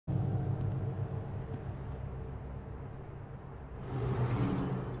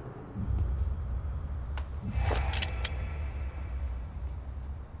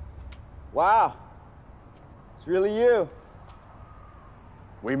Wow. It's really you.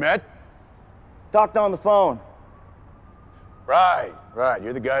 We met? Talked on the phone. Right.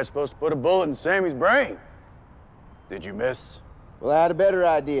 You're the guy supposed to put a bullet in Sammy's brain. Did you miss? Well, I had a better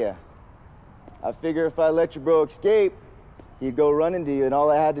idea. I figure if I let your bro escape, he'd go run into you, and all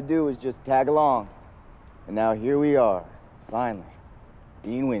I had to do was just tag along. And now here we are, finally.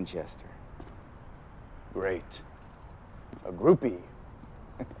 Dean Winchester. Great. A groupie.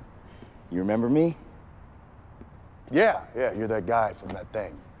 You remember me? Yeah, you're that guy from that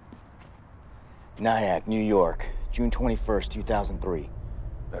thing. Nyack, New York, June 21st, 2003.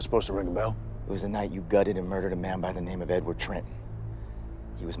 That's supposed to ring a bell? It was the night you gutted and murdered a man by the name of Edward Trenton.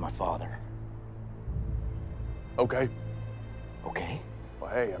 He was my father. Okay. Okay?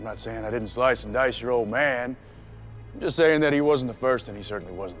 Well, hey, I'm not saying I didn't slice and dice your old man. I'm just saying that he wasn't the first and he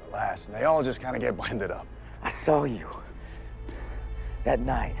certainly wasn't the last, and they all just kind of get blended up. I saw you. That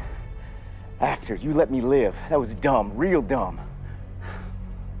night. After you let me live. That was dumb, real dumb.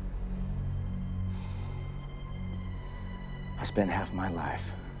 I spent half my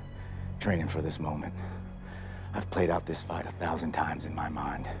life training for this moment. I've played out this fight 1,000 times in my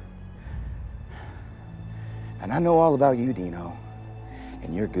mind. And I know all about you, Dino.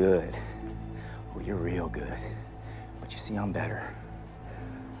 And you're good. Well, you're real good. But you see, I'm better.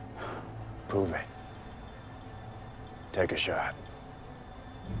 Prove it. Take a shot.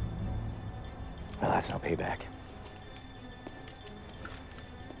 Well, that's no payback.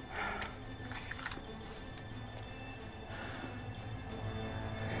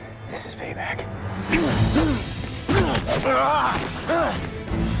 This is payback.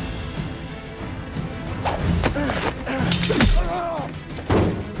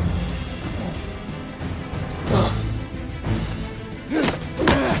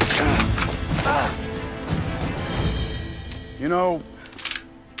 You know,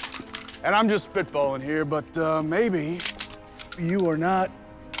 and I'm just spitballing here, but maybe you are not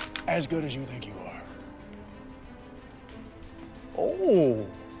as good as you think you are. Oh,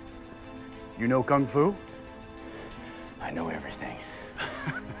 you know Kung Fu? I know everything.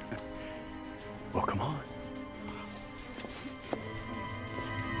 Well, come on.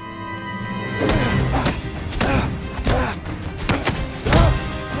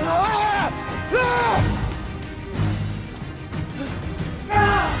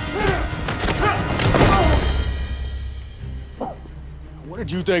 What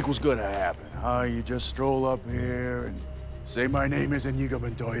did you think was gonna happen, huh? You just stroll up here and say my name is Inigo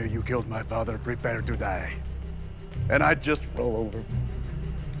Montoya, you killed my father, prepare to die. And I'd just roll over.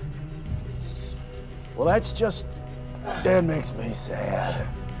 Well, that makes me sad.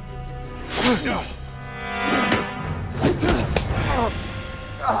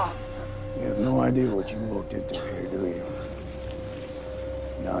 You have no idea what you walked into here, do you?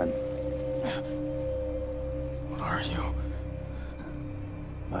 None. What are you?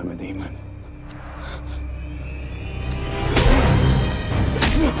 I'm a demon.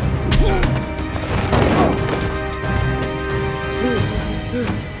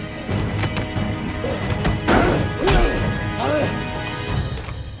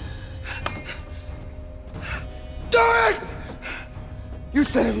 Do it! You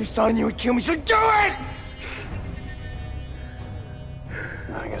said if you saw me, you would kill me, so do it!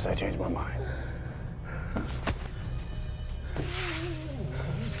 I guess I changed my mind.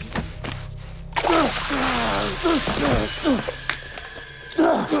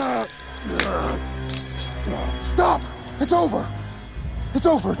 Stop! It's over! It's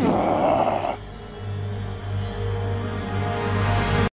over!